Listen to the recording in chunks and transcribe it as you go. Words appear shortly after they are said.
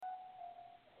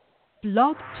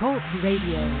Blog Talk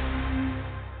Radio.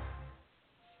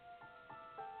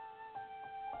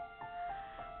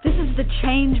 This is the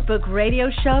Change Book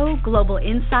Radio Show, global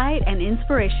insight and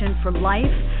inspiration for life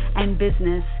and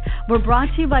business. We're brought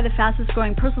to you by the fastest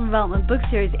growing personal development book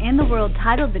series in the world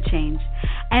titled The Change.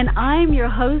 And I'm your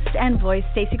host and voice,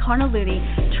 Stacey Carnell-Looney,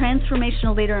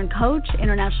 transformational leader and coach,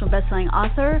 international bestselling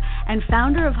author, and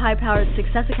founder of High Powered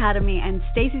Success Academy and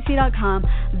StaceyC.com,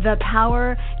 The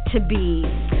Power to Be.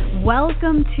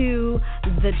 Welcome to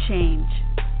The Change.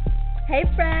 Hey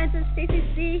friends, it's Stacey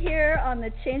C here on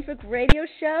the Changebook Radio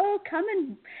Show,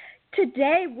 coming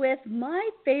today with my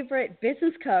favorite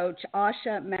business coach,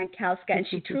 Asha Mankowska, and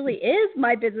she truly is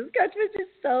my business coach, which is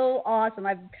so awesome.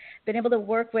 I've been able to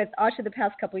work with Asha the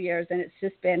past couple of years, and it's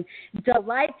just been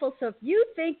delightful. So if you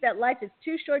think that life is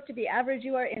too short to be average,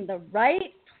 you are in the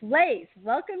right place.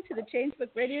 Welcome to the Changebook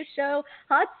Radio Show.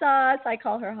 Hot sauce, I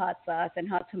call her hot sauce, and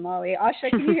hot tamale.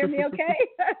 Asha, can you hear me okay?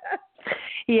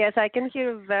 Yes, I can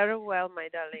hear you very well, my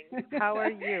darling. How are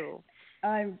you?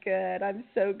 I'm good. I'm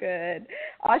so good.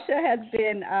 Asha has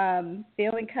been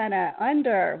feeling kind of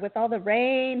under with all the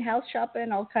rain, house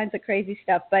shopping, all kinds of crazy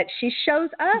stuff. But she shows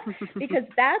up because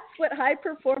that's what high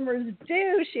performers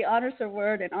do. She honors her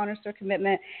word and honors her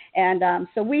commitment. And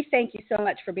so we thank you so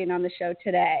much for being on the show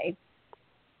today.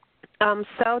 I'm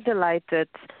so delighted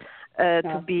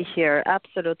to be here.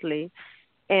 Absolutely.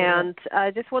 And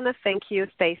I just want to thank you,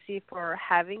 Stacey, for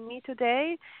having me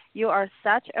today. You are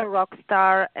such a rock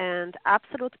star and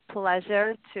absolute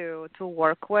pleasure to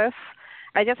work with.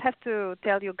 I just have to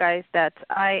tell you guys that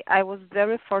I was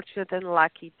very fortunate and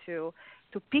lucky to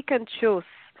pick and choose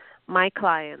my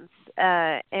clients.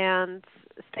 And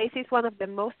Stacey is one of the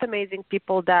most amazing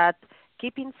people that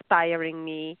keep inspiring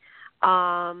me,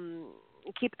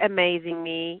 keep amazing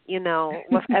me,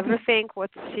 with everything,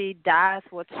 what she does,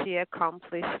 what she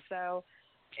accomplished. So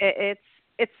it's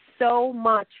so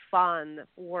much fun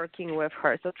working with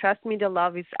her. So trust me, the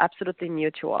love is absolutely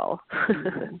mutual.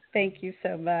 Thank you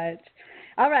so much.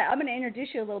 All right, I'm going to introduce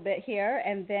you a little bit here,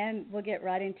 and then we'll get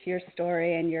right into your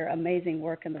story and your amazing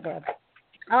work in the world.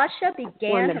 Asha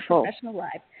began her professional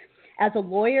life as a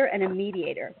lawyer and a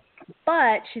mediator.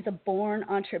 But she's a born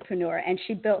entrepreneur, and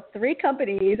she built 3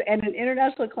 companies and an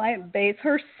international client base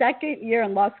her second year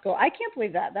in law school. I can't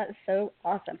believe that. That is so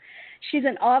awesome. She's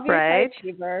an obvious high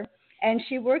achiever, and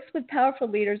she works with powerful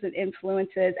leaders and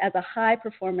influences as a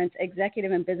high-performance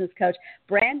executive and business coach,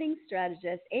 branding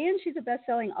strategist, and she's a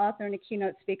best-selling author and a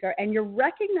keynote speaker. And you're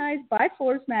recognized by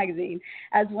Forbes magazine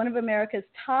as one of America's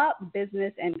top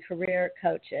business and career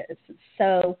coaches.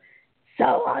 So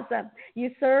awesome.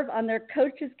 You serve on their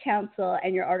Coaches Council,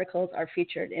 and your articles are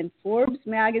featured in Forbes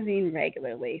magazine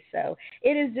regularly. So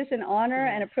it is just an honor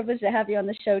and a privilege to have you on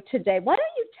the show today. Why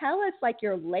don't you tell us,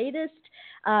 your latest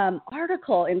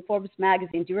article in Forbes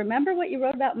magazine? Do you remember what you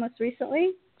wrote about most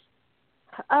recently?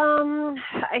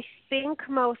 I think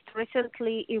most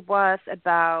recently it was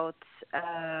about,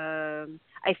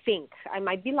 I think, I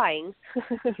might be lying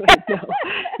right now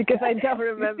because I don't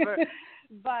remember.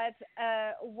 But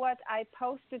what I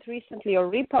posted recently or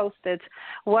reposted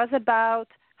was about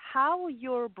how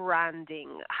your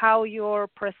branding, how your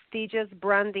prestigious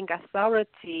branding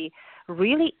authority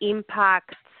really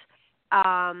impacts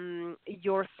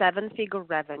your 7-figure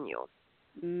revenue.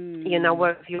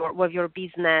 With your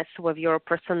business, with your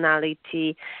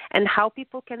personality, and how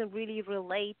people can really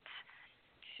relate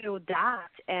to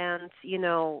that, and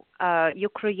you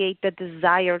create the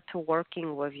desire to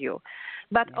working with you.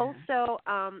 But also,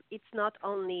 it's not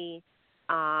only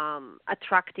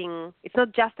it's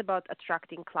not just about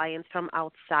attracting clients from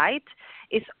outside.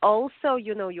 It's also,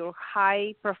 your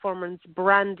high performance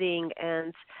branding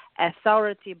and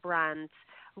authority brands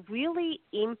really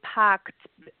impact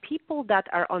the people that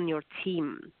are on your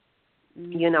team,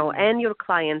 and your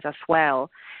clients as well.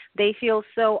 They feel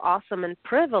so awesome and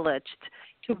privileged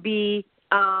to be,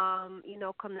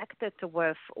 connected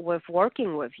with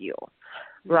working with you,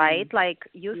 right? Like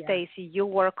you, Stacey, you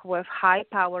work with high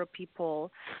power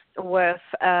people, with,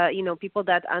 people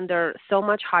that under so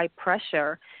much high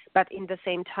pressure, but in the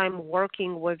same time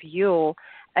working with you,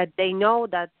 they know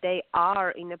that they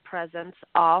are in the presence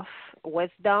of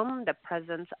wisdom, the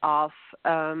presence of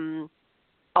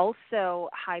also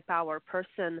high power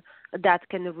person that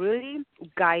can really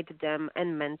guide them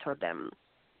and mentor them.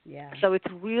 Yeah. So it's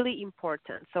really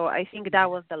important. So I think that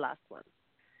was the last one.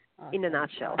 Awesome. In a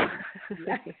nutshell.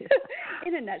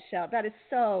 In a nutshell, that is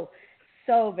so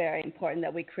very important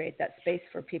that we create that space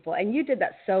for people. And you did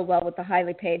that so well with the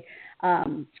highly paid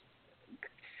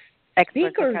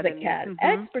Speakers Academy.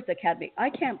 Experts Academy. I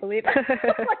can't believe it.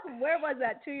 Where was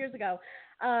that 2 years ago?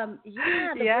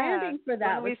 Yeah, the Yeah, branding for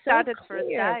that when was we so started first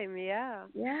clear. time, yeah.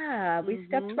 Yeah, we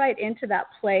stepped Mhm. right into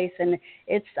that place, and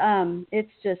it's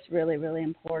just really, really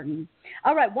important.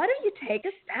 All right, why don't you take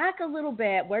us back a little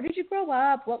bit? Where did you grow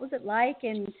up? What was it like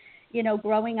in,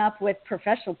 growing up with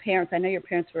professional parents? I know your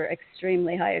parents were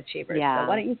extremely high achievers, so why Yeah,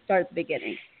 don't you start at the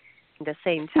beginning? the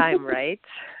same time, right?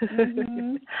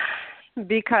 Mhm.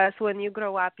 Because when you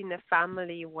grow up in a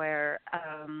family where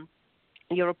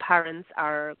your parents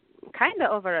are kind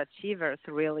of overachievers,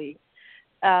 really,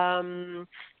 um,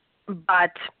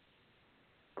 but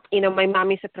my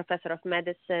mom is a professor of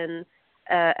medicine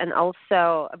and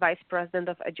also a vice president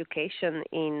of education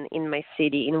in my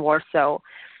city in Warsaw,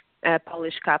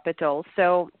 Polish capital.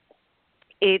 So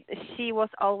she was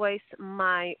always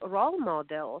my role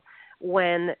model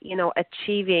when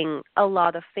achieving a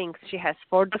lot of things. She has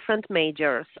 4 different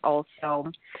majors,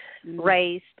 also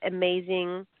raised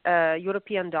amazing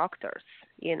European doctors.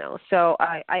 So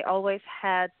I always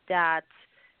had that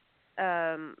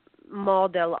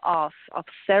model of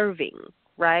serving,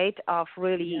 right, of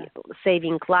really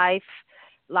saving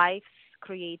lives,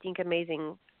 creating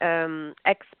amazing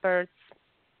experts,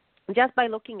 just by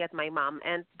looking at my mom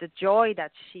and the joy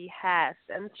that she has,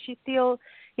 and she still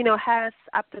has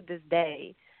up to this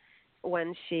day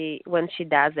when she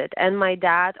does it. And my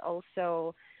dad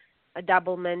also a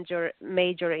double major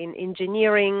in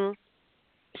engineering.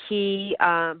 He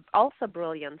also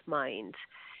brilliant mind.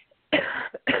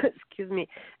 Excuse me.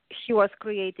 He was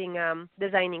creating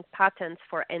designing patents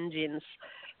for engines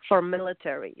for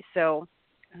military. So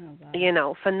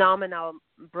phenomenal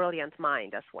brilliant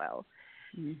mind as well.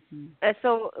 Mm-hmm.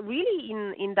 So really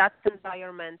in that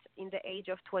environment, in the age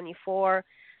of 24,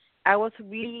 I was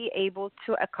really able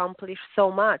to accomplish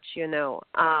so much,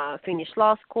 finish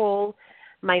law school,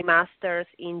 my master's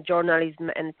in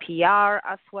journalism and PR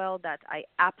as well, that I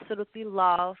absolutely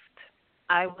loved.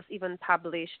 I was even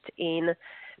published in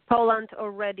Poland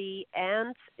already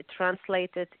and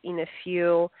translated in a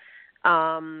few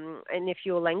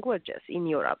languages in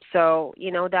Europe. So,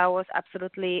 that was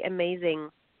absolutely amazing.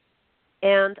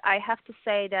 And I have to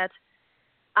say that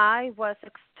I was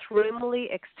extremely,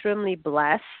 extremely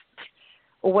blessed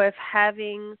with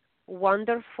having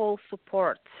wonderful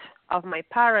support of my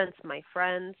parents, my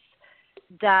friends,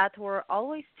 that were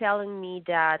always telling me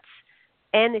that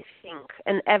anything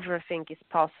and everything is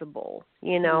possible,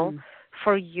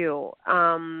 for you.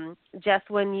 Just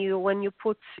when you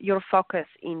put your focus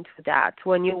into that,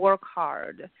 when you work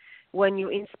hard, when you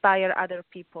inspire other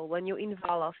people, when you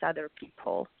involve other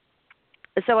people.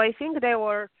 So I think they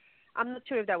were, I'm not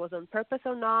sure if that was on purpose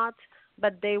or not,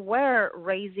 but they were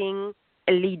raising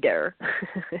a leader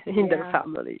in their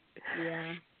family.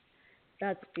 Yeah,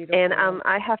 that's beautiful. And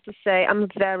I have to say I'm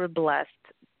very blessed,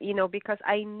 because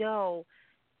I know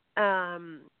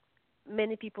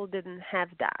many people didn't have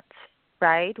that,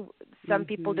 right? Some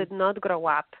people did not grow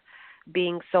up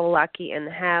being so lucky and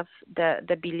have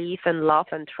the belief and love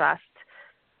and trust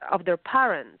of their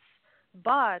parents.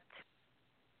 But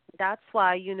that's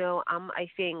why, I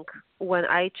think when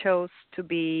I chose to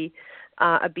be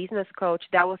a business coach,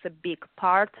 that was a big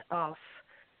part of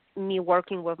me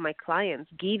working with my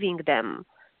clients, giving them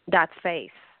that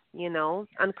faith,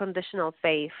 unconditional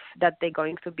faith that they're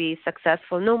going to be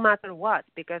successful no matter what.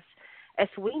 Because as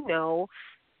we know,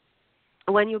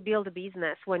 when you build a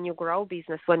business, when you grow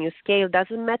business, when you scale,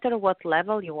 doesn't matter what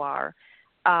level you are,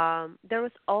 there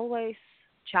is always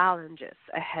challenges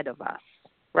ahead of us,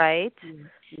 right?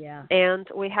 Yeah. And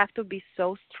we have to be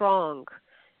so strong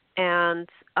and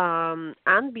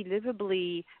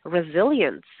unbelievably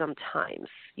resilient sometimes,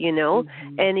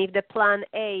 And if the plan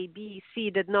A, B, C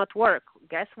did not work,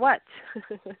 guess what?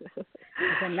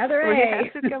 There's another A.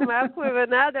 We have to come up with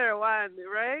another one,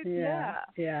 right?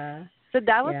 Yeah. So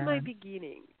that was my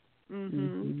beginning.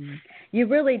 You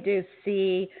really do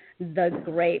see the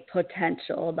great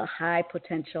potential, the high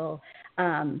potential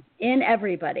in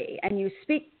everybody, and you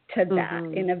speak to that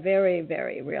in a very,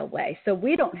 very real way. So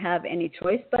we don't have any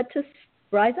choice but to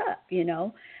rise up,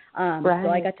 Right. So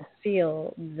I got to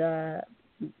feel the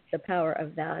power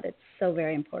of that. It's so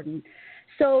very important.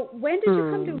 So when did you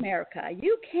come to America?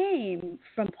 You came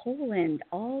from Poland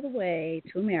all the way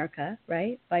to America,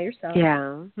 right? By yourself?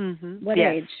 Yeah. What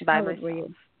age? How old were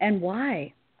you? And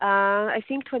why? I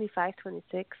think 25,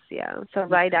 26, yeah. So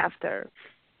right after.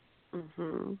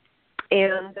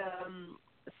 And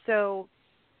so,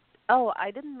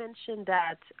 I didn't mention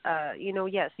that,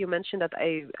 yes, you mentioned that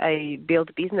I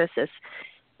build businesses.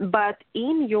 But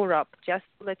in Europe, just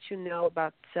to let you know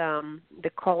about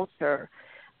the culture,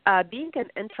 being an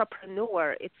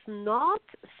entrepreneur, it's not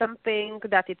something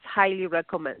that it's highly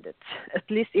recommended. At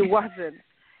least it wasn't.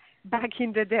 back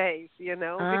in the days, because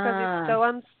it's so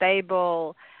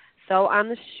unstable, so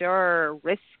unsure,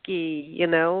 risky,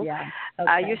 Yeah.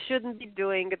 Okay. You shouldn't be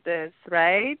doing this,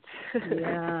 right?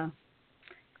 Yeah.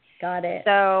 Got it.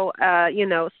 So,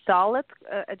 solid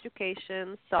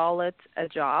education, solid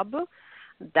job,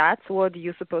 that's what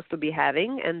you're supposed to be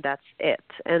having, and that's it.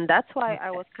 And that's why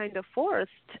I was kind of forced.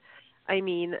 I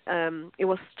mean, it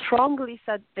was strongly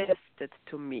suggested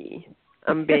to me.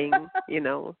 I'm being,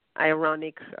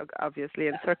 ironic, obviously,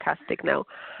 and sarcastic now,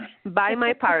 by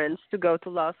my parents to go to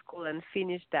law school and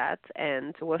finish that,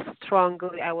 and I was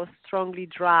strongly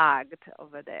dragged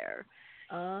over there.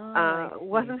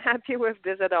 Wasn't happy with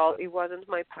this at all. It wasn't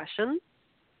my passion.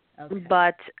 Okay.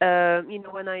 But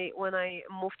when I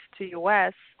moved to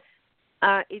US,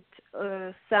 it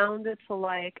sounded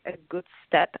like a good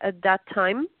step at that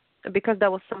time, because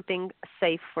that was something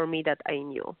safe for me that I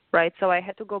knew, right? So I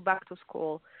had to go back to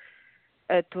school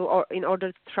in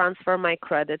order to transfer my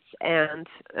credits and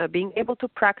being able to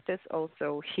practice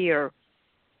also here.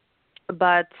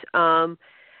 But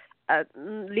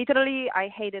literally, I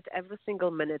hated every single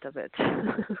minute of it.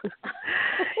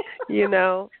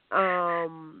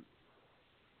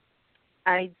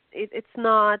 It's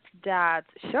not that.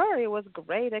 Sure, it was a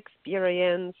great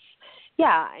experience.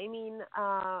 Yeah, I mean,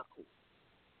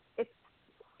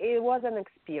 it was an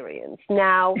experience.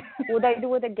 Now, would I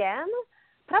do it again?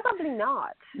 Probably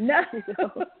not. No.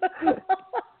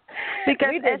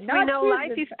 Because as we know,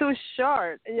 life is too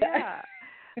short. Yeah.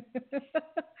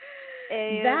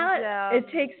 And, it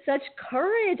takes such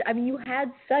courage. I mean, you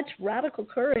had such radical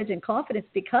courage and confidence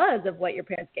because of what your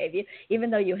parents gave you, even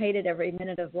though you hated every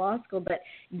minute of law school, but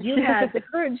you had the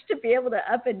courage to be able to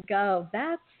up and go.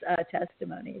 That's a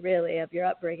testimony, really, of your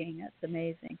upbringing. That's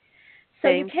amazing. So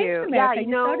you came to America,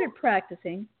 you started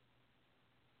practicing.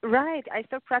 Right. I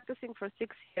started practicing for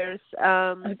 6 years.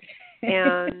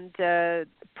 And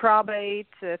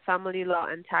probate, family law,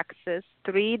 and taxes,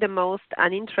 3 the most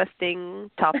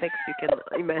uninteresting topics you can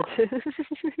imagine.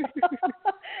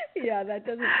 Yeah, that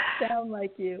doesn't sound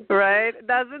like you. Right?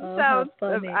 Doesn't sound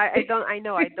funny. I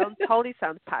don't totally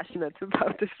sound passionate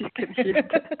about this, you can hear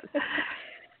that.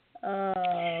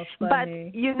 Oh,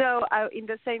 funny. But, in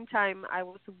the same time, I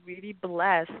was really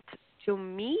blessed to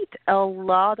meet a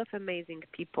lot of amazing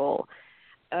people.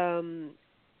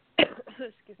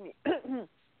 Excuse me.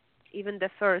 Even the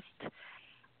first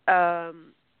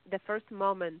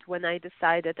moment when I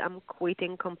decided I'm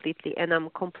quitting completely and I'm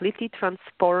completely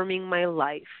transforming my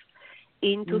life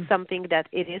into something that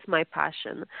it is my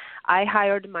passion. I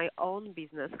hired my own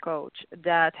business coach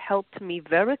that helped me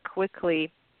very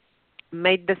quickly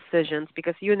make decisions,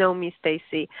 because you know me,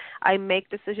 Stacy, I make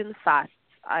decisions fast.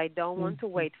 I don't want to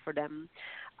wait for them,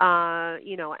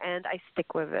 and I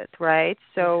stick with it, right?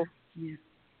 So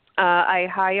I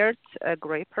hired a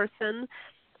great person,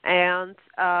 and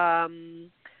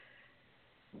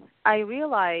I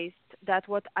realized that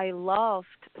what I loved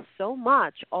so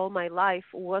much all my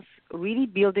life was really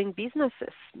building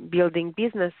businesses, branding,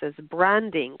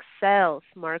 sales,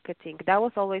 marketing. That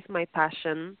was always my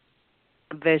passion,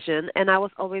 vision, and I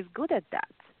was always good at that.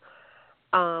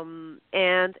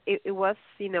 And it was,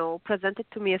 presented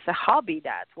to me as a hobby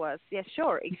that was,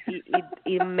 sure,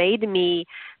 it made me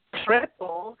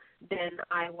triple than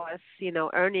I was,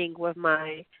 earning with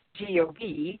my job,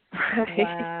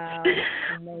 right?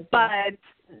 Wow. But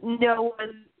no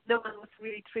one was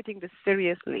really treating this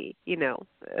seriously,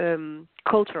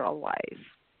 cultural wise.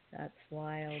 That's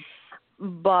wild.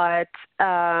 But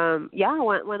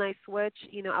when I switched,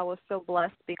 I was so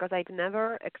blessed because I'd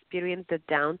never experienced the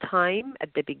downtime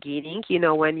at the beginning.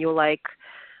 When you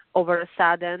over a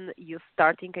sudden you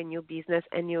starting a new business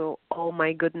and you, oh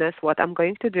my goodness, what I'm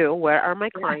going to do? Where are my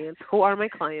clients? Who are my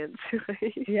clients?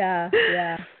 Yeah.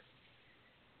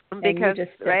 Because and you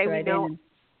just stepped right in.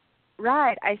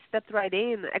 Right, I stepped right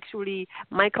in. Actually,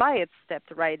 my clients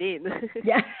stepped right in.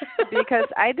 Yeah. Because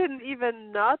I didn't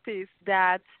even notice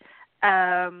that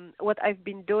what I've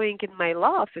been doing in my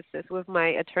law offices with my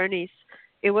attorneys,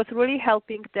 it was really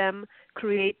helping them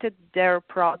create their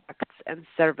products and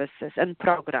services and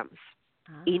programs,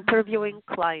 interviewing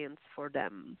clients for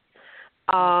them,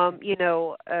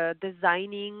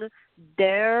 designing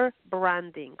their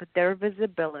branding, their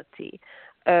visibility,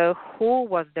 who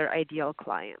was their ideal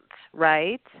client,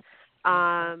 right?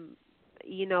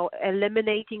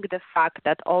 Eliminating the fact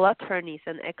that all attorneys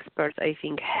and experts, I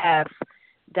think, have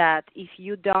that if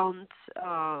you don't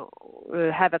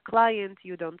have a client,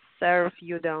 you don't serve,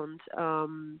 you don't,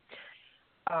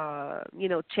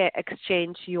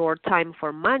 exchange your time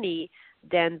for money,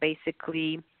 then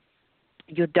basically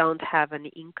you don't have any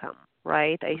income,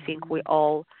 right? I think we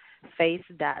all face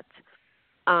that.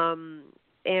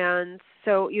 And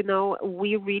so,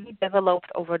 we really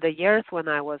developed over the years when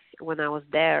I was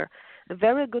there a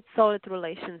very good solid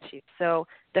relationship. So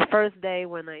the first day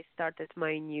when I started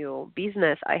my new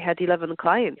business, I had 11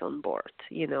 clients on board.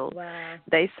 Wow.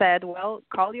 They said, "Well,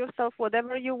 call yourself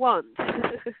whatever you want.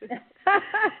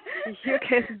 You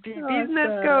can be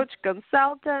business coach,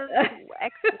 consultant,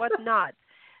 whatnot.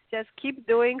 Just keep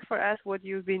doing for us what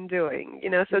you've been doing."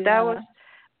 So that was,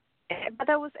 but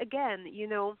that was again,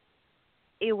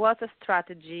 it was a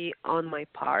strategy on my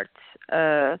part.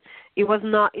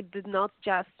 It did not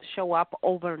just show up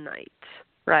overnight,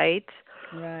 right?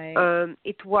 Right.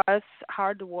 It was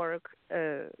hard work,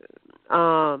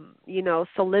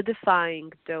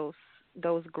 solidifying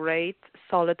those great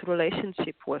solid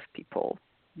relationship with people.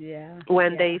 Yeah.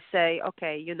 When they say,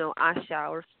 okay, Asha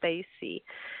or Stacy,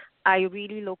 I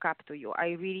really look up to you. I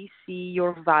really see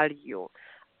your value.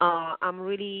 I'm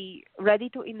really ready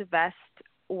to invest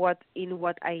in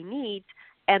what I need,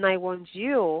 and I want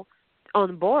you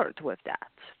on board with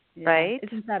that. Right?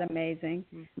 Isn't that amazing?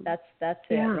 Mm-hmm. That's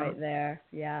it right there.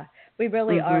 Yeah. We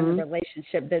really are in the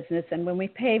relationship business, and when we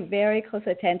pay very close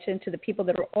attention to the people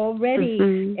that are already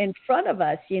in front of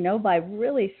us, by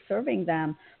really serving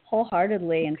them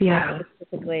wholeheartedly and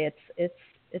specifically,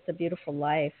 it's a beautiful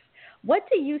life. What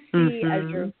do you see as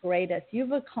your greatest?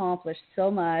 You've accomplished so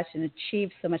much and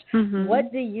achieved so much.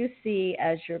 What do you see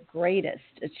as your greatest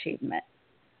achievement?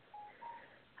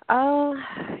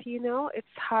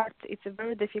 It's hard. It's a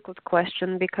very difficult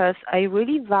question because I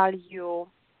really value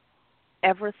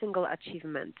every single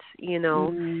achievement.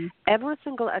 Every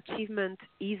single achievement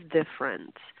is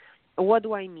different. What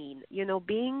do I mean?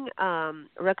 Being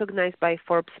recognized by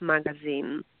Forbes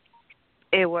magazine,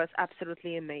 it was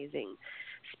absolutely amazing.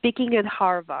 Speaking at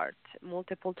Harvard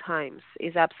multiple times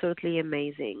is absolutely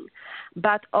amazing.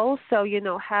 But also,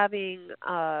 having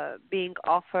being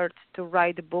offered to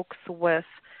write books with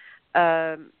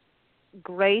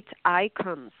great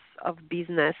icons of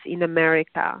business in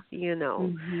America,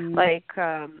 like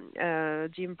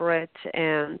Jim Britt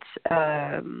and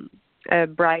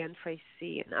Brian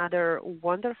Tracy and other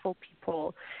wonderful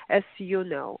people, as you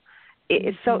know.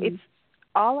 So it's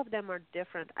all of them are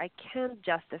different. I can't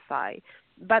justify.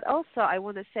 But also I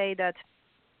want to say that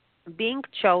being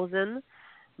chosen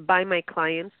by my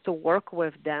clients to work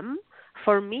with them,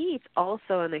 for me, it's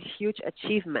also a huge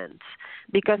achievement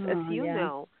because, as you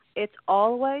know, it's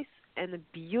always a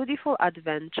beautiful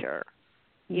adventure,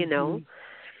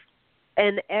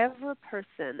 And every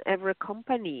person, every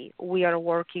company we are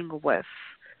working with,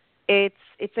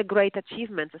 it's a great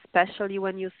achievement, especially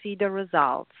when you see the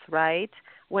results, right?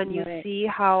 When you see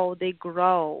how they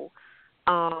grow.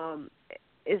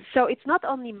 So it's not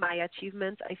only my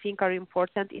achievements I think are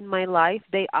important in my life.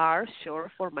 They are,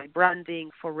 sure, for my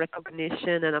branding, for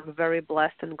recognition, and I'm very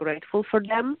blessed and grateful for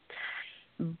them.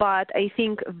 But I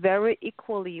think very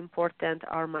equally important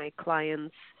are my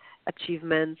clients'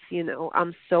 achievements.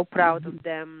 I'm so proud of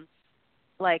them.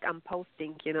 Like I'm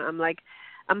posting,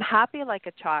 I'm happy like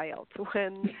a child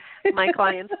when my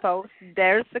clients post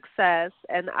their success,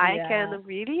 and I can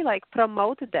really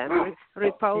promote them,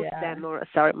 repost them. Or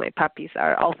sorry, my puppies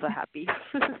are also happy.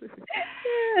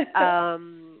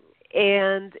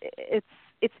 And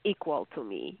it's equal to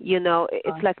me.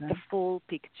 It's like the full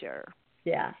picture.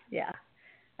 Yeah,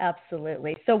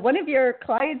 absolutely. So one of your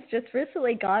clients just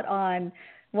recently got on.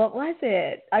 What was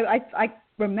it? I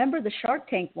remember the Shark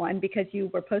Tank one because you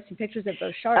were posting pictures of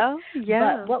those sharks. Oh,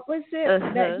 yeah. But what was it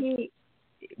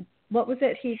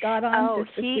that he got on? Oh,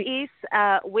 he is,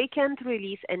 we can't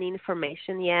release any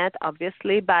information yet,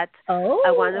 obviously, but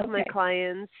one of my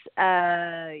clients,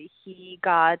 he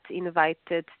got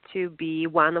invited to be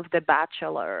one of the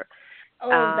Bachelor,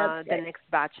 that's the next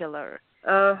Bachelor.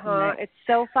 Nice. It's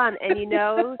so fun. And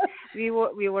we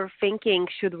were thinking,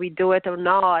 should we do it or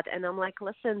not? And I'm like,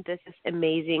 listen, this is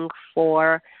amazing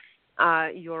for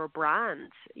your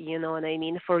brand, you know what I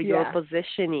mean, for your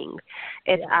positioning.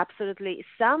 It's absolutely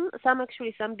some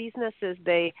businesses,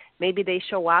 they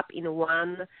show up in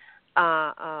one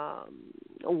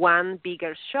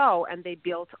bigger show and they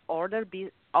build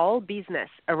all business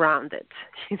around it,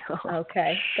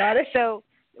 Okay, got it. So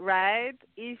right,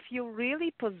 if you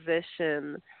really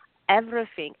position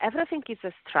everything is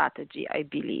a strategy, I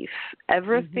believe.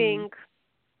 Everything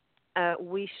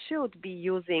we should be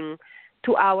using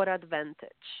to our advantage,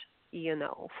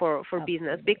 for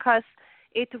business, because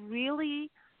it really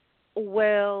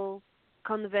will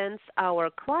convince our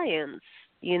clients,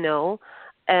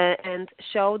 and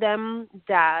show them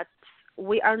that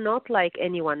we are not like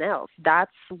anyone else.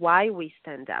 That's why we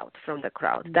stand out from the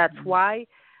crowd. That's why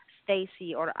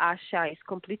Stacy or Asha is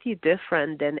completely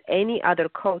different than any other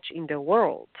coach in the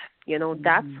world.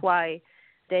 That's why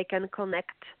they can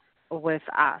connect with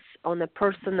us on a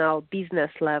personal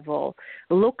business level,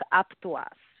 look up to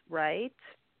us, right?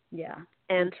 Yeah.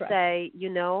 And say,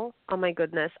 oh my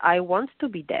goodness, I want to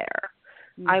be there.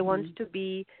 I want to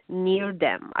be near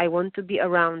them. I want to be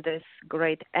around this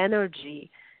great energy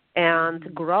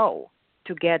and grow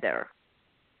together.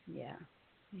 Yeah,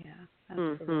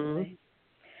 absolutely.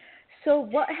 So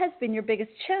what has been your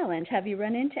biggest challenge? Have you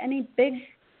run into any big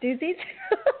doozies?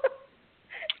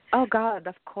 Oh, God,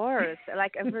 of course.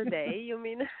 Like every day, you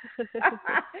mean?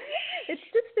 It's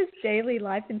just this daily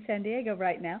life in San Diego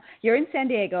right now. You're in San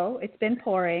Diego. It's been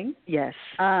pouring. Yes.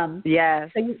 Yes.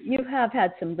 So you have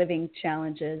had some living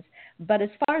challenges. But as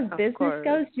far as business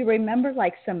goes, do you remember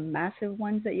like some massive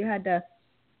ones that you had to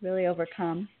really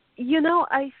overcome?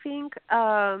 I think,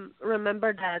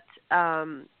 remember that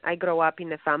I grew up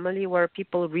in a family where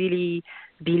people really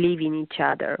believe in each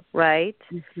other, right?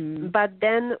 But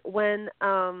then when,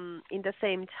 in the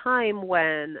same time,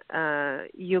 when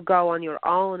you go on your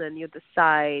own and you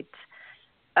decide,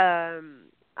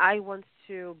 I want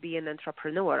to be an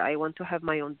entrepreneur, I want to have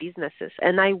my own businesses,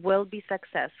 and I will be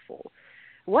successful.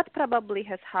 What probably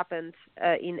has happened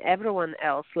in everyone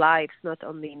else's lives, not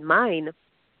only in mine,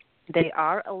 there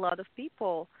are a lot of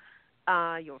people,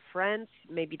 your friends,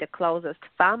 maybe the closest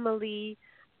family,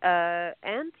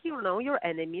 and, your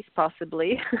enemies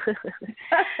possibly,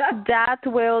 that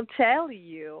will tell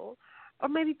you, or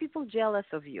maybe people jealous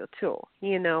of you too,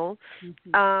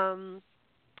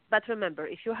 But remember,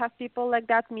 if you have people like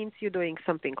that, means you're doing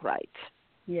something right.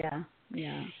 Yeah.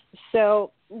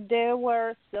 So there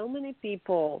were so many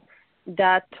people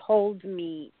that told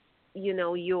me,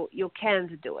 you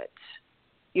can't do it.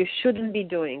 You shouldn't be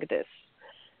doing this.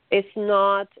 It's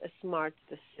not a smart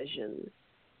decision.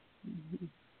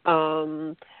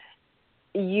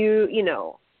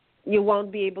 You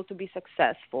won't be able to be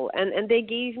successful. And they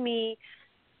gave me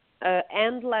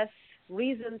endless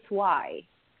reasons why,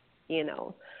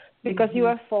 because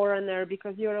you're a foreigner,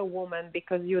 because you're a woman,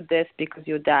 because you're this, because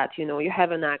you're that, you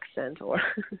have an accent or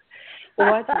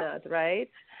whatnot, right?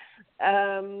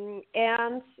 And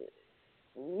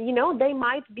they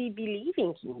might be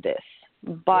believing in this,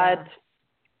 but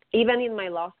even in my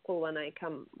law school, when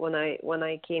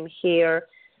I came here,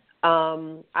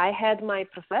 I had my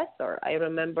professor. I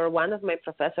remember one of my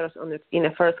professors in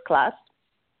a first class.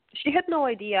 She had no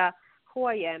idea who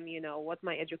I am, what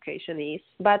my education is,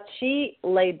 but she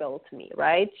labeled me,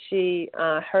 right? She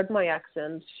heard my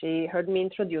accent. She heard me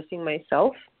introducing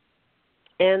myself.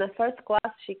 And in first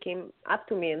class, she came up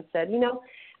to me and said,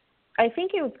 I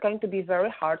think it's going to be very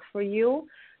hard for you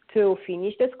to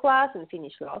finish this class and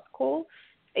finish law school.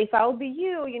 If I'll be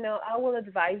you, I will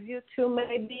advise you to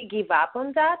maybe give up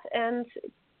on that and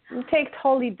take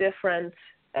totally different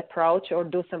approach or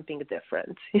do something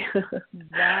different.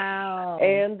 Wow.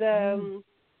 And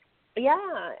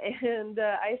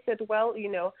I said, well,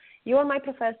 you are my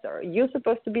professor. You're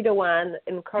supposed to be the one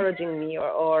encouraging me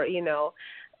or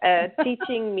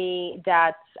teaching me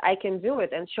that I can do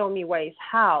it and show me ways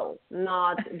how,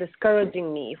 not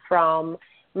discouraging me from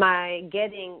my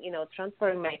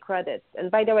transferring my credits.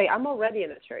 And by the way, I'm already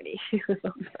an attorney.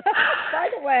 By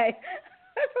the way,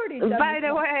 I've already done By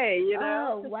the way,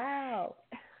 Oh, wow.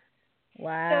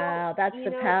 Wow, so, that's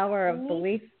the power of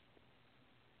belief.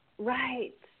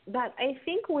 Right. But I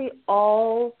think we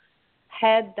all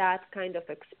had that kind of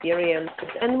experience,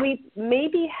 and we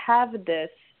maybe have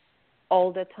this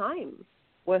all the time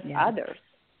with others.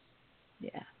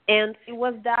 Yeah. And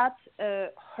was that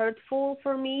hurtful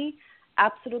for me?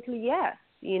 Absolutely yes,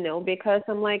 because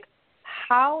I'm like,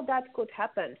 how that could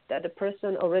happen, that the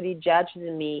person already judged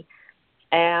me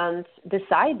and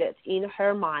decided in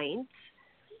her mind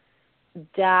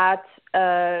that,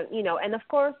 and of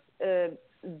course,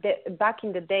 back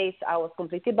in the days, I was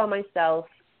completely by myself,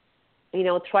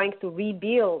 trying to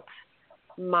rebuild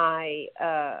my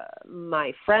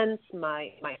friends,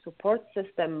 my support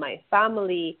system, my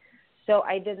family. So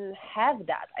I didn't have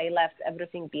that. I left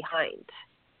everything behind,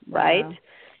 right? Wow.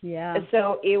 Yeah.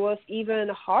 So it was even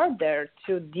harder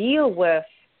to deal with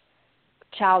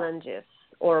challenges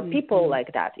or people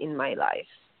like that in my life.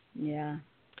 Yeah.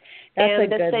 That's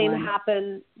and the same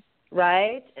happened,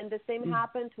 right? And the same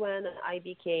happened when I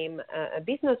became a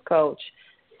business coach.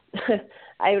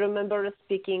 I remember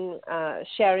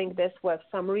sharing this with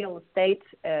some real estate,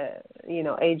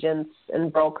 agents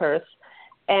and brokers,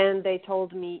 and they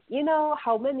told me,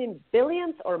 how many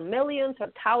billions or millions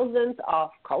or thousands of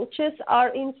coaches are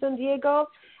in San Diego?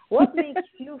 What makes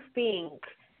you think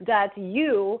that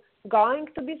you going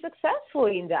to be successful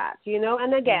in that,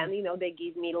 And again, they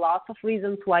give me lots of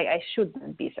reasons why I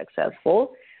shouldn't be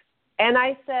successful. And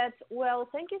I said, well,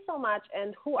 thank you so much.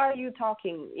 And who are you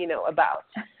talking, about?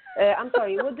 I'm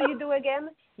sorry, what do you do again?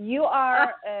 You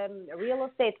are a real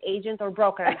estate agent or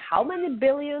broker. And how many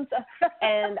billions?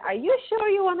 And are you sure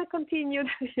you want to continue? Oh,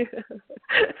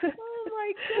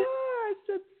 my gosh.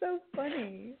 That's so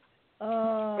funny.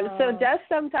 Oh. So just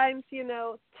sometimes,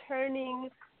 turning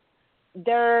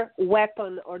their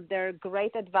weapon or their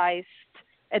great advice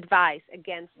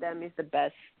against them is the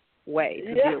best way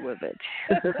to deal with it.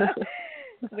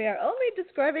 We are only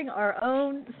describing our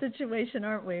own situation,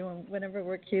 aren't we, whenever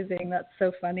we're accusing? That's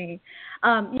so funny.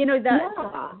 That's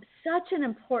such an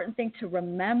important thing to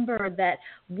remember, that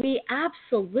we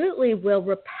absolutely will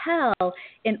repel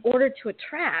in order to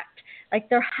attract. Like,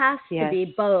 there has to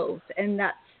be both, and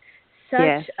that's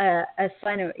such a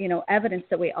sign of, evidence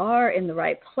that we are in the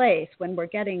right place when we're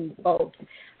getting both.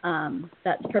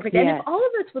 That's perfect. And if all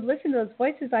of us would listen to those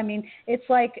voices, I mean, it's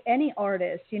like any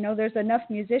artist, there's enough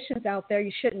musicians out there.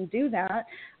 You shouldn't do that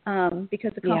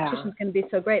because the competition is going to be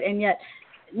so great. And yet,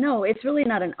 no, it's really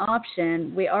not an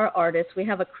option. We are artists. We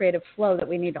have a creative flow that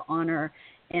we need to honor.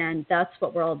 And that's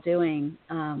what we're all doing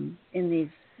in these,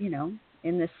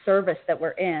 in this service that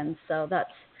we're in. So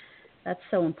that's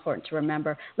so important to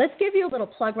remember. Let's give you a little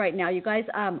plug right now. You guys,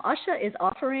 Asha is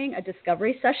offering a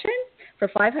discovery session for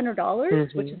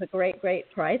 $500, which is a great,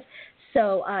 great price.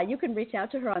 So you can reach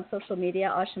out to her on social media,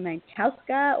 Asha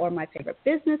Mankowska, or My Favorite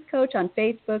Business Coach on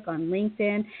Facebook, on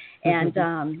LinkedIn,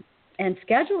 and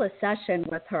schedule a session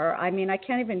with her. I mean, I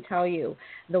can't even tell you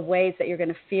the ways that you're going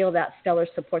to feel that stellar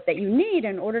support that you need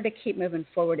in order to keep moving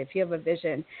forward. If you have a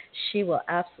vision, she will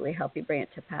absolutely help you bring it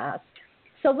to pass.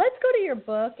 So let's go to your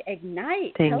book,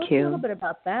 Ignite. Tell us a little bit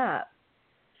about that.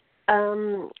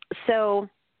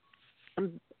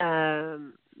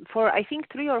 For I think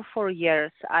 3 or 4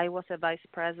 years, I was a vice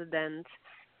president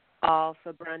of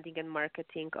branding and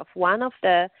marketing of one of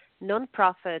the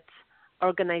nonprofit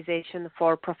organizations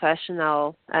for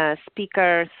professional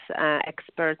speakers,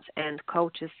 experts, and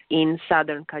coaches in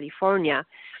Southern California.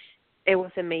 It was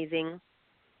an amazing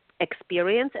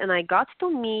experience, and I got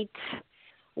to meet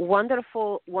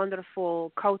wonderful,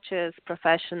 wonderful coaches,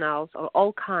 professionals of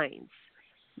all kinds.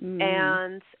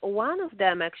 And one of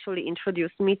them actually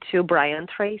introduced me to Brian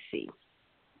Tracy.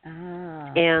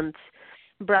 And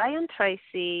Brian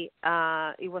Tracy,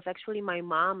 it was actually my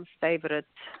mom's favorite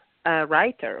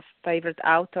writer, favorite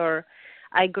author.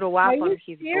 I grew up on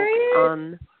his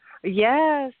books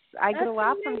I grew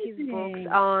up on his books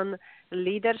on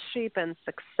leadership and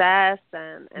success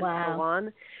and so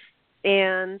on.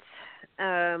 And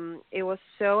it was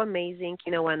so amazing,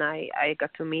 when I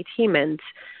got to meet him, and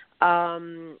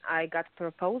I got a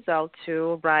proposal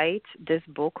to write this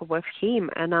book with him,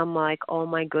 and I'm like, oh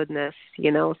my goodness,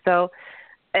 so,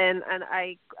 and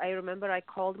I remember I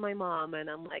called my mom, and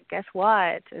I'm like, guess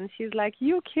what? And she's like,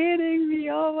 you kidding me?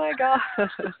 Oh my gosh.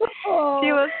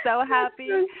 She was so happy.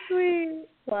 That's so sweet.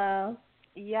 Wow.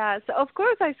 Yeah, so of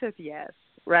course I said yes.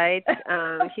 Right,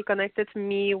 he connected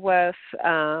me with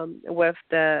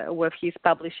his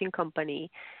publishing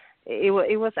company. It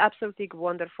was absolutely a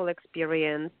wonderful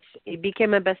experience. It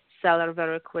became a bestseller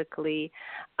very quickly.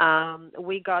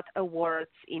 We got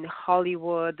awards in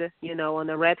Hollywood, on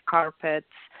the red carpet.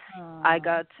 I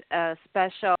got a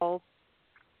special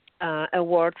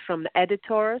award from the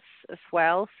editors as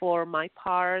well for my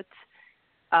part,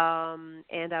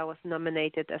 and I was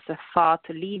nominated as a thought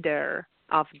leader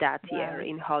of that year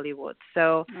in Hollywood.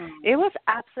 So it was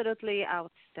absolutely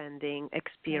outstanding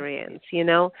experience,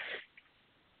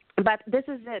 But this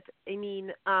is it. I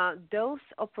mean, those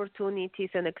opportunities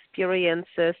and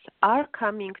experiences are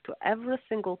coming to every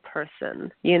single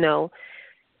person,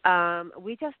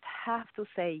 We just have to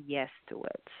say yes to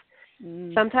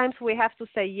it. Sometimes we have to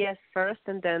say yes first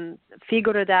and then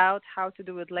figure it out how to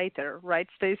do it later. Right,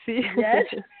 Stacey? Yes.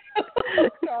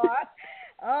 God.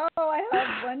 Oh, I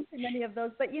have one too many of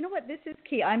those. But you know what? This is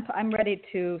key. I'm ready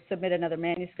to submit another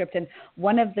manuscript. And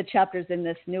one of the chapters in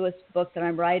this newest book that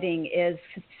I'm writing is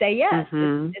say yes.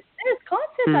 It's this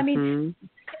concept. I mean,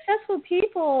 successful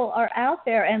people are out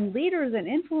there, and leaders and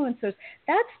influencers.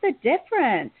 That's the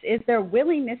difference, is their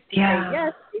willingness to say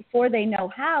yes before they know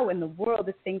how in the world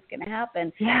this thing's going to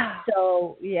happen. Yeah.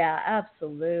 So,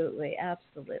 absolutely.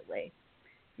 Absolutely.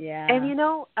 Yeah. And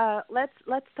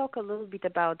let's talk a little bit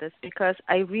about this, because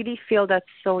I really feel that's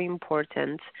so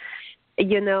important.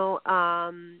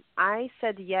 I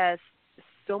said yes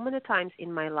so many times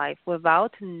in my life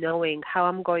without knowing how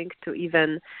I'm going to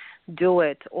even do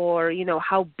it, or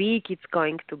how big it's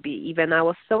going to be. Even I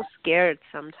was so scared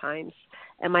sometimes,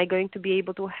 am I going to be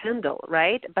able to handle,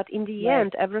 right? But in the Right.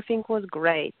 end, everything was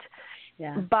great.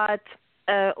 Yeah. But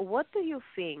what do you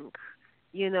think,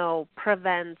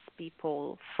 prevents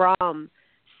people from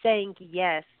saying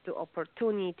yes to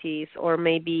opportunities, or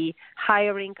maybe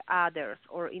hiring others,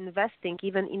 or investing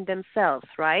even in themselves,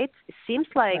 right? It seems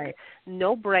like Right.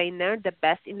 no-brainer, the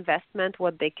best investment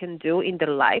what they can do in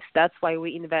their lives. That's why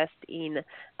we invest in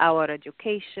our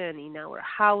education, in our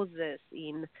houses,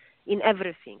 in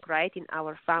everything, right? In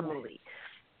our family.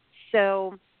 Right.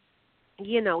 So,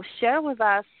 share with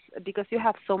us, because you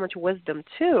have so much wisdom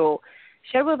too,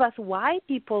 share with us why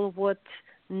people would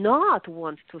not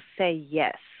want to say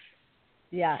yes.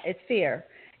 Yeah, it's fear.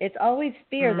 It's always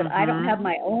fear that I don't have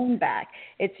my own back.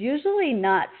 It's usually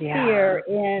not fear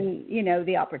in,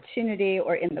 the opportunity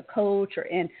or in the coach or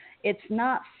in, it's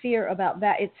not fear about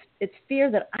that. It's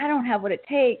fear that I don't have what it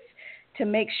takes to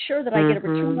make sure that I get a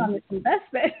return on this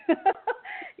investment.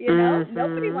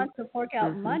 Nobody wants to fork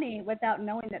out money without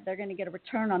knowing that they're going to get a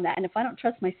return on that. And if I don't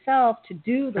trust myself to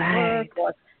do the work,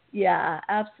 or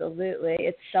absolutely.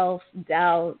 It's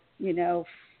self-doubt,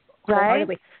 right?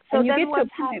 So and you then get what's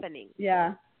to a point, happening?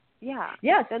 Yeah.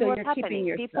 Then So what's you're happening? keeping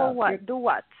yourself. People do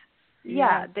what? So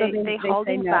they they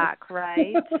holding say no. back,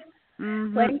 right?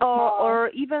 Playing small, or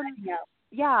even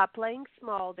no. playing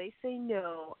small. They say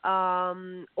no.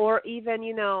 Or even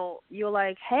you're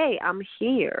like, hey, I'm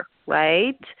here,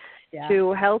 right?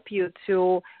 To help you,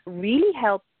 to really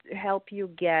help you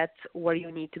get where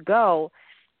you need to go.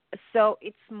 So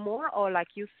it's more, or like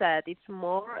you said, it's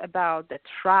more about the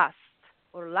trust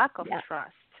or lack of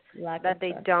trust that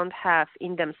they don't have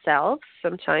in themselves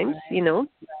sometimes,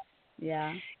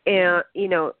 Yeah. And,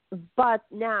 but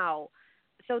now,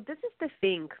 so this is the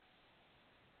thing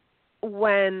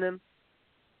when,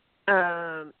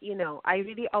 I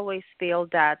really always feel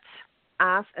that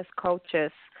us as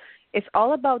coaches, it's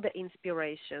all about the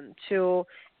inspiration to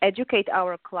educate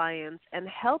our clients and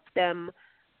help them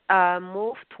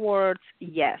move towards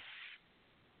yes.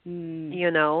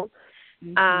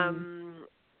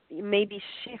 Maybe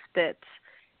shift it.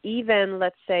 Even,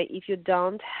 let's say, if you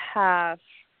don't have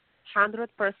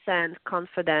 100%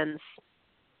 confidence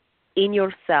in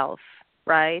yourself,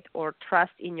 right, or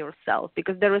trust in yourself,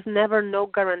 because there is never no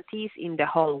guarantees in the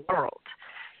whole world.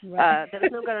 Right. There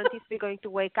is no guarantees we're going to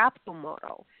wake up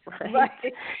tomorrow,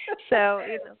 right? So,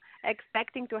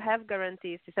 expecting to have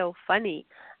guarantees is so funny.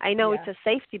 I know it's a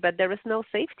safety, but there is no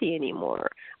safety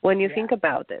anymore when you think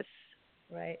about this.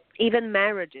 Right. Even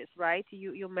marriages, right?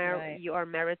 You are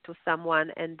married to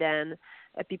someone, and then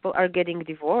people are getting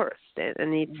divorced,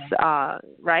 and it's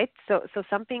right. So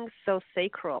something so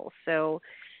sacred, so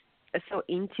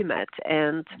intimate,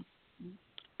 and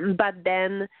but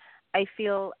then I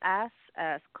feel as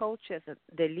coaches,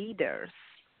 the leaders,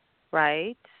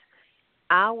 right?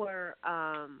 Our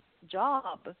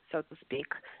job, so to speak,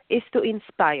 is to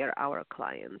inspire our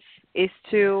clients, is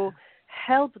to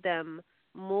help them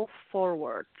move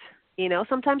forward,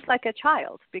 sometimes like a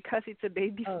child, because it's a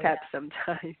baby step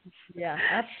sometimes. Yeah,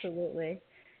 absolutely.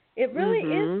 It really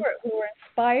is. We're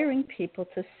inspiring people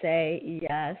to say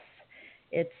yes.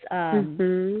 It's,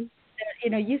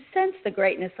 you sense the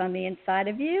greatness on the inside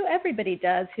of you. Everybody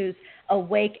does who's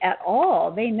awake at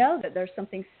all. They know that there's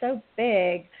something so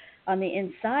big on the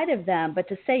inside of them, but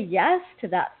to say yes to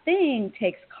that thing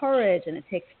takes courage, and it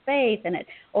takes faith, and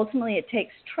ultimately it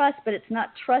takes trust, but it's not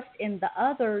trust in the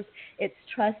others, it's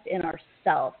trust in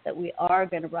ourselves that we are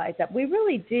going to rise up. We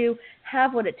really do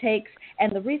have what it takes,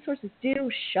 and the resources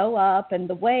do show up, and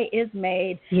the way is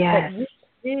made, but we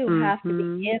do have to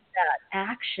be in that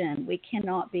action. We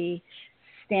cannot be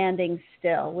standing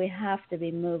still. We have to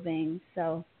be moving.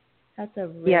 So that's a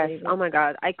really Oh my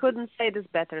God, I couldn't say this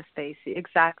better, Stacy.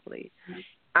 Exactly.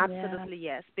 Absolutely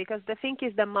yes. Because the thing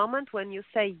is, the moment when you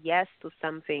say yes to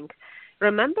something,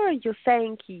 remember you're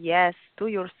saying yes to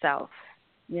yourself.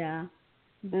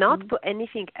 Not to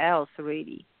anything else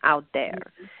really out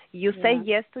there. You say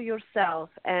yes to yourself,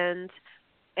 and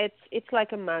it's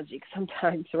like a magic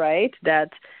sometimes, right? That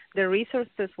the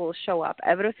resources will show up.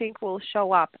 Everything will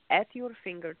show up at your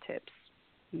fingertips.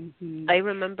 I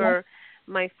remember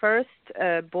my first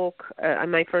book,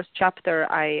 my first chapter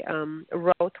I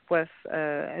wrote with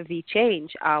We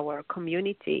Change, our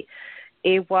community.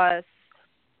 It was,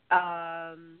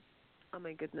 oh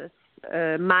my goodness,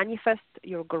 Manifest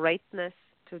Your Greatness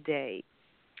Today.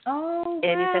 Oh, wow.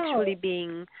 And it's actually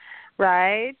being,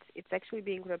 right, it's actually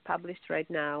being republished right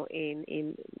now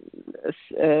in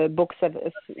book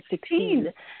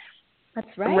 16.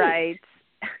 That's right. Right.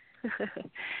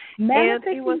 And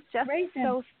it was just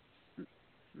so,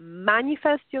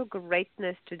 manifest your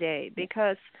greatness today,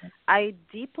 because I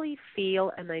deeply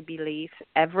feel and I believe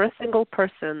every single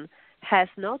person has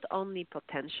not only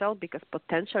potential, because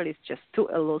potential is just too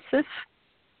elusive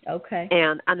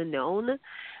and unknown.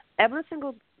 Every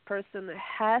single person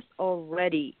has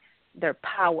already their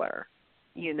power,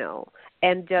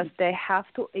 and just they have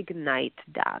to ignite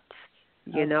that,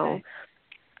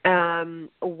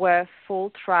 with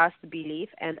full trust, belief,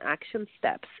 and action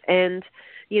steps. And,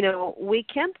 we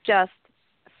can't just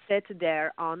sit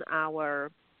there on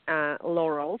our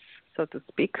laurels, so to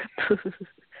speak,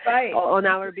 on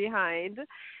our behind,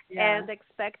 and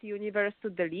expect universe to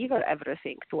deliver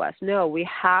everything to us. No, we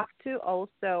have to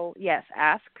also, yes,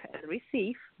 ask and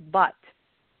receive, but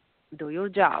do your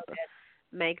job.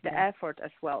 Make the effort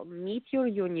as well. Meet your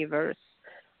universe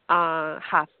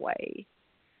halfway.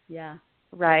 Yeah.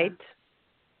 Right? Yeah.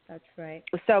 That's right.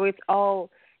 So it's all,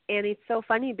 and it's so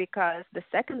funny because the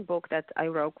second book that I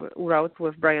wrote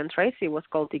with Brian Tracy was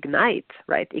called Ignite,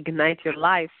 right? Ignite Your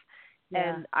Life.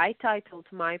 Yeah. And I titled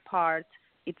my part,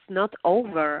 It's Not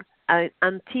Over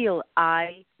Until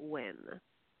I Win.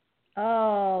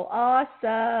 Oh,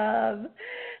 awesome.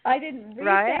 I didn't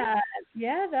read that.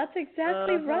 Yeah, that's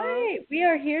exactly right. We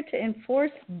are here to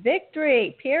enforce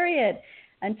victory, period.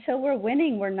 Until we're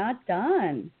winning, we're not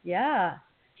done. Yeah.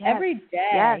 Yes. Every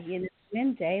day,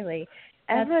 win daily.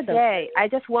 Every day. I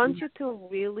just want you to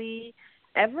really,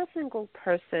 every single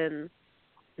person,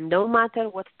 no matter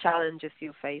what challenges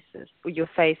you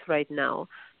face right now,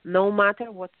 no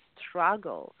matter what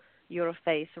struggle you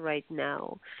face right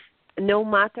now, no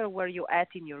matter where you're at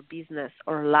in your business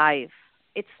or life,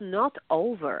 it's not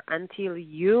over until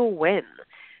you win.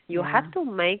 You have to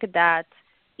make that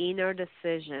inner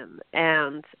decision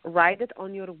and write it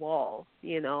on your wall,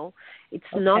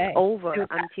 It's not over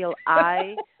until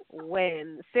I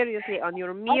win. Seriously, on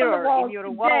your mirror, in your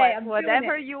wallet,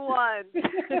 whatever you want.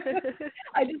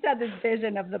 I just had this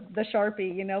vision of the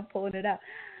Sharpie, pulling it out.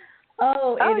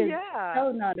 Oh, it is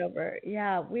so not over.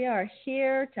 Yeah, we are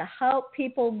here to help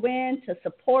people win, to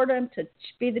support them, to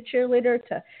be the cheerleader,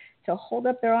 to hold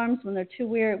up their arms when they're too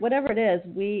weary, whatever it is.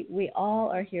 We all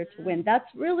are here to win. That's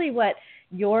really what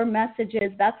your message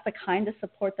is. That's the kind of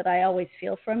support that I always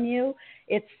feel from you.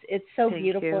 It's so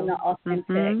beautiful and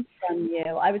authentic from you.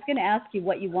 I was going to ask you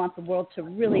what you want the world to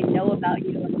really know about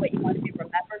you and what you want to be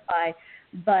remembered by,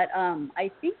 but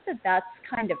I think that's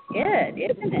kind of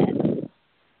it, isn't it?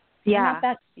 Yeah,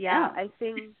 I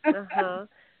think,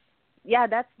 yeah,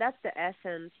 that's the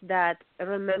essence. That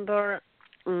remember,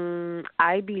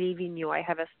 I believe in you. I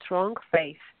have a strong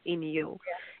faith in you,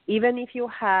 even if you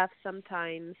have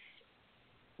sometimes,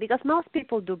 because most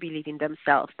people do believe in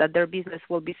themselves that their business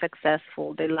will be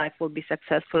successful, their life will be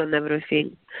successful, and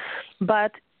everything.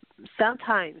 But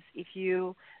sometimes, if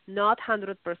you not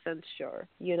 100% sure,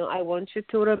 I want you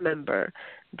to remember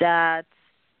that.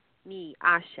 Me,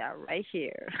 Asha, right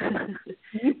here.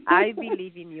 I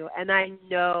believe in you, and I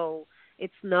know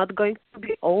it's not going to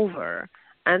be over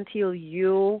until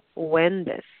you win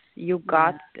this. You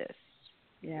got this.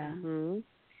 Yeah. Mm-hmm.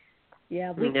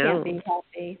 Yeah, we can't be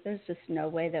happy. There's just no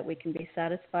way that we can be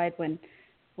satisfied when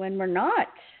we're not.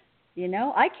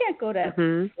 I can't go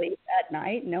to sleep at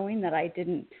night knowing that I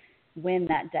didn't win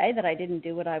that day, that I didn't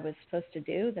do what I was supposed to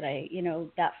do, that I,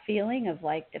 that feeling of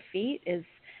like defeat is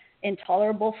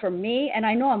intolerable for me. And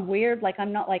I know I'm weird, like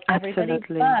I'm not like everybody,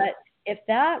 but if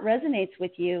that resonates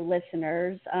with you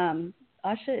listeners,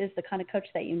 Asha is the kind of coach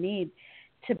that you need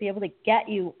to be able to get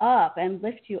you up and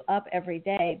lift you up every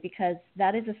day, because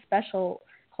that is a special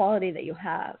quality that you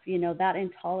have. That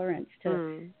intolerance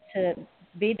to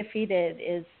be defeated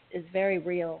is very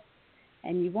real,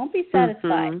 and you won't be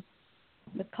satisfied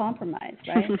with compromise,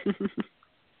 right?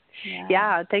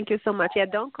 Yeah, thank you so much. Yeah,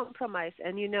 don't compromise.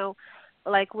 And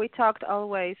like we talked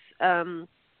always,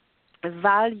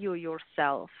 value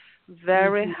yourself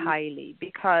very highly,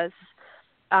 because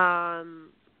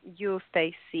you,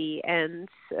 Stacy, and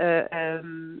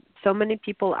so many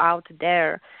people out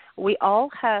there, we all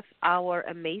have our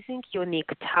amazing, unique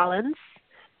talents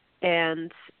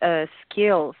and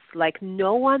skills like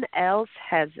no one else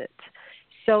has it.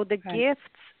 So the gifts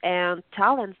and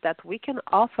talents that we can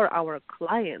offer our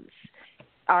clients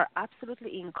are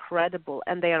absolutely incredible,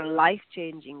 and they are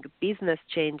life-changing,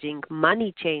 business-changing,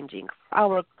 money-changing for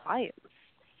our clients.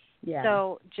 Yeah.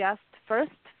 So just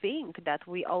first thing that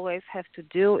we always have to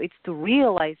do is to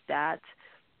realize that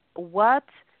what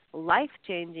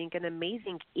life-changing and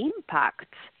amazing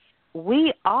impact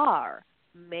we are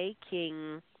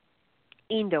making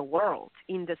in the world,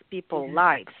 in these people's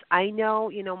lives. I know,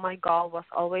 my goal was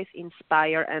always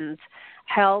inspire and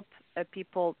help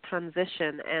people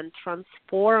transition and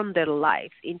transform their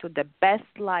life into the best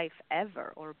life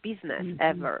ever or business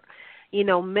ever.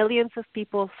 Millions of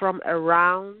people from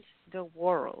around the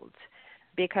world,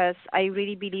 because I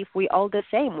really believe we all the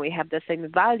same. We have the same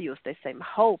values, the same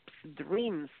hopes,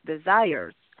 dreams,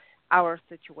 desires. Our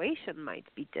situation might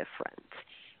be different,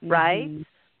 right?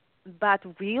 But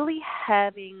really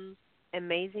having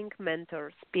amazing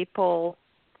mentors, people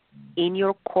in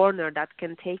your corner that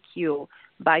can take you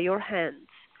by your hands,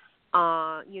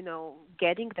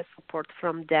 getting the support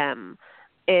from them,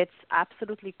 it's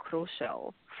absolutely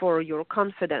crucial for your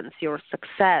confidence, your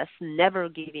success, never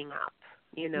giving up,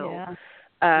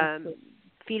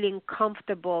 feeling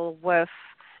comfortable with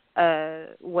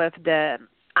the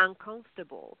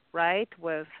uncomfortable, right?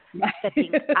 With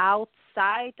stepping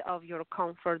outside of your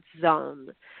comfort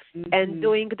zone and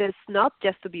doing this not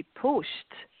just to be pushed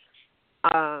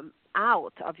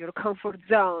out of your comfort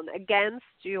zone against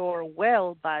your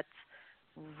will, but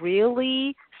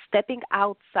really stepping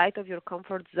outside of your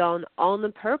comfort zone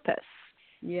on purpose.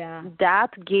 Yeah. That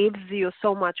gives you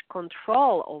so much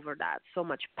control over that, so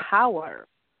much power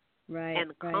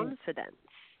and confidence.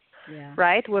 Yeah.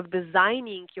 Right? With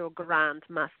designing your grand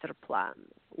master plan,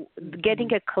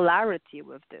 getting a clarity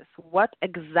with this. What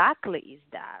exactly is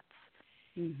that?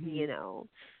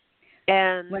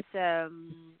 And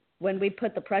when we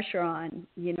put the pressure on,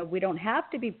 we don't have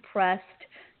to be pressed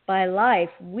by life.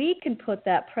 We can put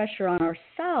that pressure on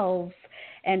ourselves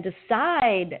and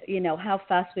decide, how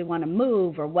fast we want to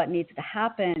move or what needs to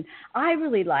happen. I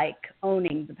really like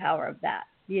owning the power of that.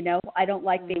 I don't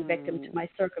like being victim to my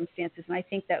circumstances. And I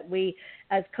think that we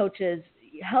as coaches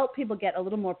help people get a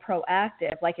little more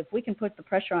proactive. Like if we can put the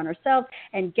pressure on ourselves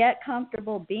and get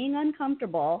comfortable being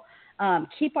uncomfortable,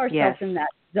 keep ourselves in that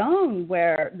zone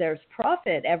where there's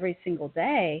profit every single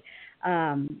day,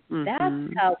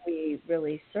 that's how we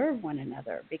really serve one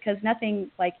another. Because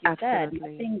nothing, like you said,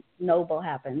 nothing noble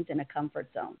happens in a comfort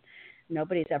zone.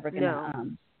 Nobody's ever going to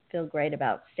feel great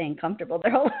about staying comfortable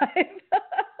their whole life.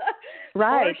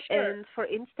 Right. For sure. And for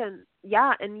instance,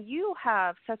 and you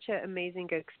have such an amazing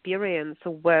experience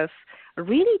with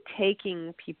really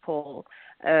taking people,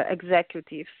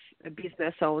 executives,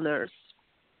 business owners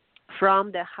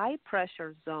from the high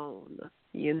pressure zone,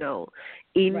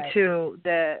 into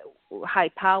the high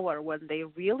power when they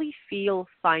really feel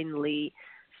finally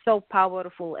so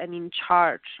powerful and in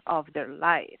charge of their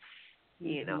life.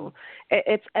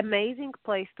 It's amazing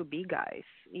place to be, guys.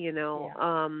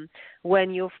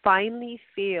 When you finally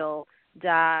feel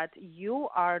that you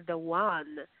are the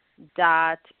one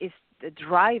that is the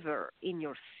driver in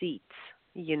your seat.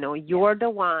 You're the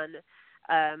one,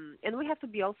 and we have to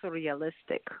be also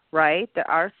realistic, right? There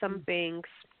are some things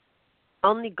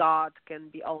only God can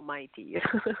be almighty.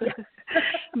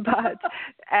 But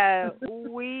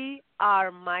we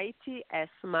are mighty as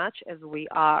much as we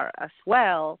are as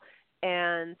well.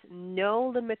 And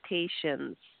no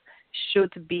limitations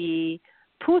should be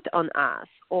put on us,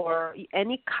 or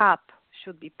any cap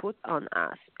should be put on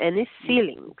us, any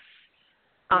ceilings.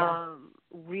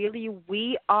 Really,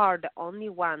 we are the only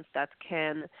ones that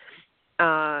can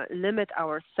limit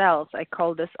ourselves. I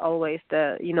call this always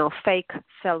the, fake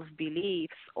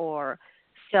self-beliefs or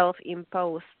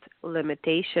self-imposed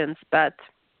limitations. But,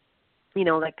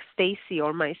 like Stacy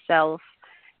or myself,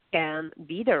 can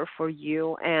be there for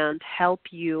you and help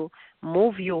you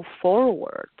move you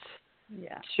forward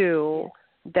to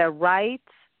the right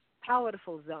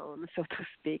powerful zone, so to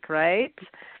speak, right?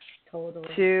 Totally.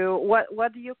 To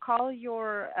what do you call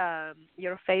your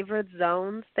favorite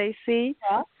zone, Stacy?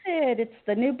 Profit. It's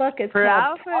the new book. It's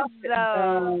Profit called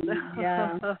Zone.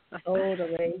 Yeah,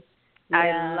 totally.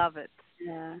 I love it.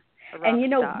 Yeah. And,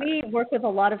 we work with a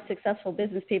lot of successful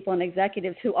business people and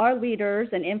executives who are leaders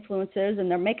and influencers, and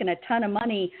they're making a ton of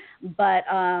money, but,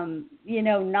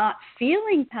 not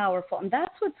feeling powerful. And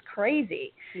that's what's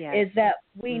crazy, is that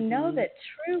we know that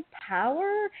true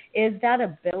power is that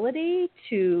ability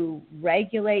to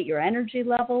regulate your energy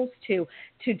levels, to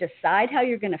decide how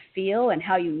you're going to feel and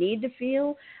how you need to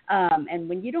feel. And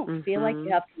when you don't feel like you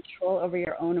have control over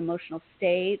your own emotional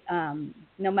state,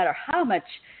 no matter how much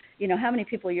how many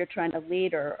people you're trying to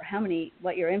lead or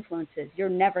what your influence is, you're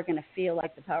never going to feel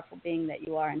like the powerful being that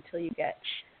you are until you get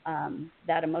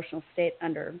that emotional state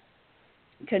under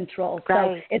control.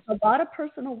 Right. So it's a lot of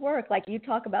personal work, like you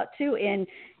talk about too, in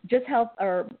just health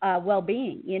or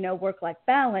well-being, work-life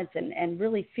balance and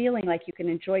really feeling like you can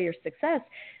enjoy your success.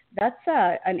 That's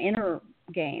an inner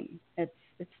game. It's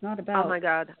not about. Oh my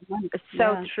God, money. it's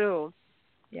so true.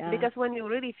 Yeah. Because when you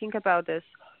really think about this,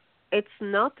 it's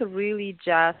not really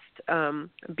just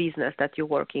business that you're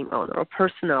working on, or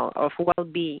personal, or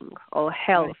well-being, or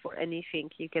health, or anything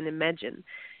you can imagine.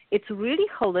 It's really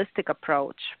holistic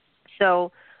approach.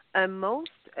 So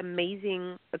most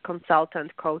amazing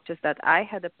consultant coaches that I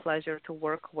had the pleasure to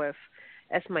work with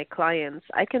as my clients,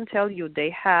 I can tell you they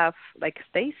have, like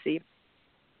Stacy,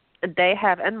 they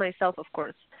have, and myself, of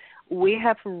course, we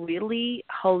have really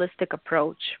holistic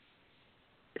approach.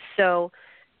 So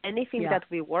anything that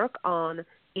we work on,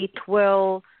 it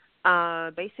will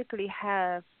basically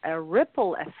have a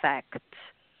ripple effect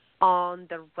on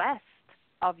the rest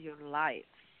of your life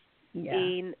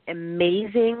in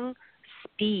amazing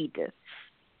speed,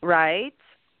 right?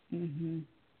 Mhm.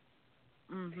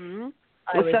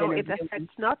 So it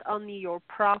affects not only your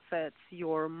profits,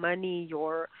 your money,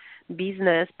 your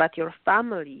business, but your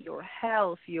family, your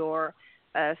health, your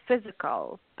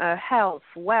physical health,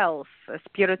 wealth,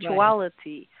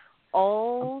 spirituality,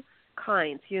 all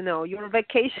kinds, your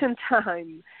vacation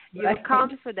time, your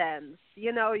confidence,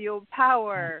 your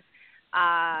power,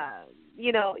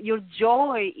 your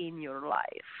joy in your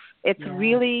life. It's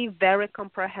really very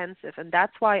comprehensive, and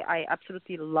that's why I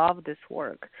absolutely love this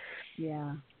work.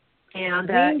 Yeah. And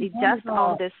it just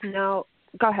on this note,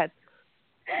 go ahead.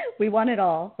 We want it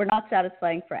all. We're not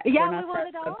satisfying friends. Yeah, we want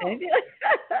it all.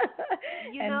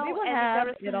 and there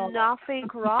is nothing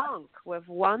wrong with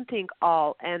wanting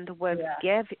all, and with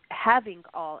having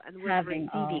all, and with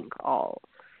receiving all.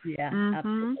 Yeah,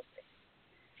 absolutely.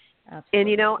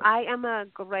 And, I am a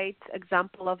great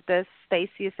example of this.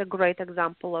 Stacy is a great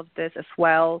example of this as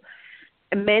well.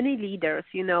 Many leaders,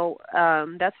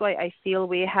 that's why I feel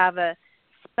we have a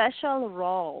special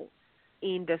role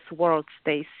in this world,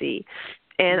 Stacy.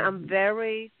 And I'm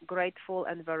very grateful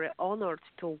and very honored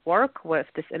to work with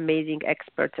these amazing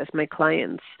experts as my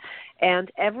clients. And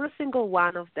every single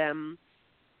one of them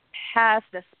has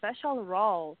the special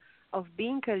role of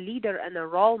being a leader and a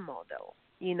role model,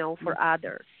 for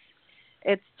others.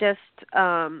 It's just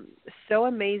so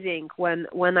amazing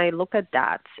when I look at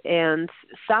that. And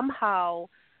somehow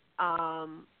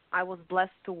I was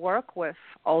blessed to work with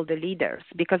all the leaders,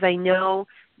 because I know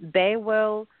they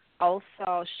will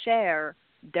also share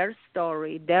their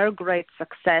story, their great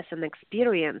success and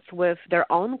experience with their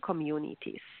own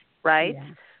communities, right?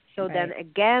 So then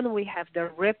again, we have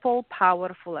the ripple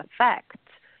powerful effect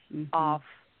of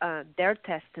their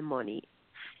testimony.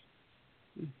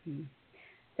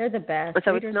 They're the best.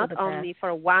 So it's not only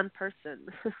for one person.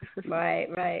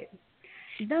 Right.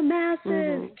 The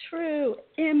massive, true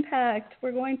impact.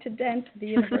 We're going to dent the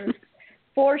universe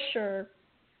for sure.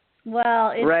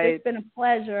 Well, it's been a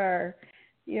pleasure.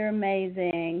 You're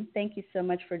amazing. Thank you so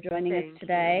much for joining us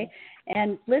today.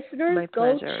 And listeners,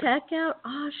 go check out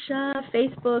Asha,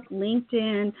 Facebook,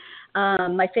 LinkedIn,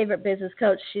 my favorite business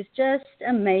coach. She's just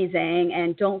amazing.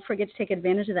 And don't forget to take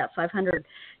advantage of that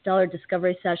 $500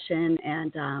 discovery session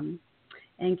and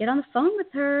get on the phone with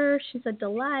her. She's a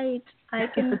delight. I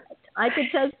can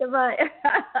testify.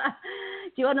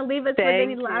 Do you want to leave us with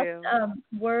any last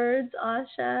words,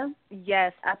 Asha?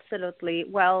 Yes, absolutely.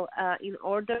 Well, in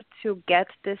order to get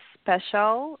this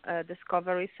special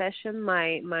discovery session,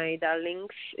 my darlings,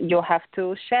 you have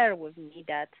to share with me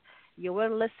that you were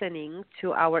listening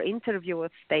to our interview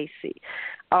with Stacy.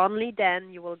 Only then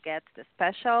you will get the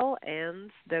special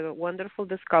and the wonderful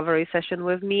discovery session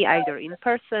with me, either in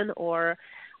person or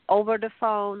over the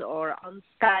phone or on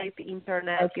Skype,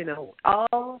 internet,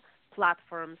 all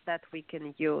platforms that we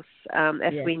can use,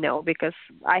 as we know, because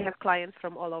I have clients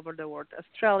from all over the world,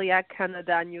 Australia,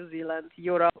 Canada, New Zealand,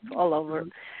 Europe, all over,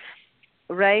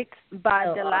 right?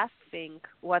 But the last thing,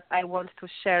 what I want to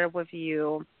share with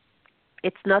you,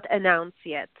 it's not announced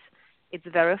yet. It's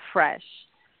very fresh.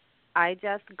 I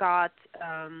just got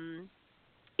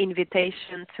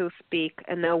invitation to speak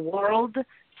in a world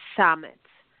summit.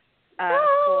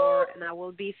 And I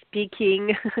will be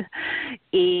speaking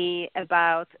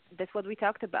about, that's what we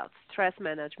talked about, stress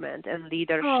management and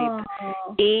leadership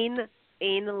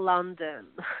in London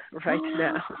right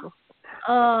now.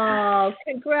 Oh,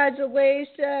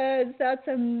 congratulations. That's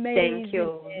amazing. Thank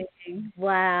you.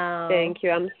 Wow. Thank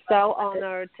you. I'm so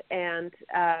honored, and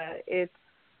it's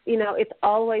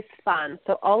always fun.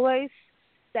 So always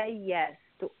say yes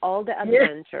to all the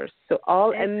adventures, to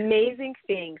all amazing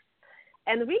things.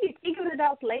 And really figure it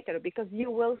out later, because you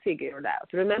will figure it out.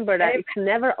 Remember that it's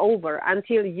never over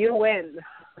until you win.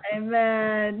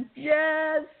 Amen.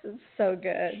 Yes. So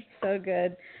good. So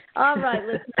good. All right,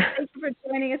 listeners, thank you for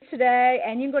joining us today.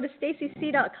 And you can go to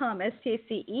stacyc.com,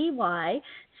 STACEY,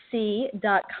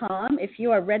 ashac.com if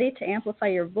you are ready to amplify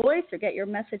your voice or get your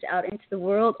message out into the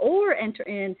world or enter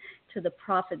into the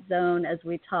profit zone as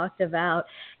we talked about.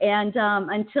 And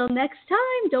until next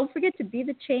time, don't forget to be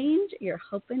the change you're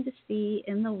hoping to see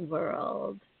in the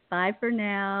world. Bye for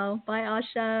now. Bye,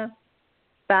 Asha.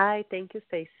 Bye. Thank you,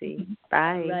 Stacey.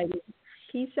 Bye. Alrighty.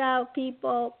 Peace out,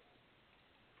 people.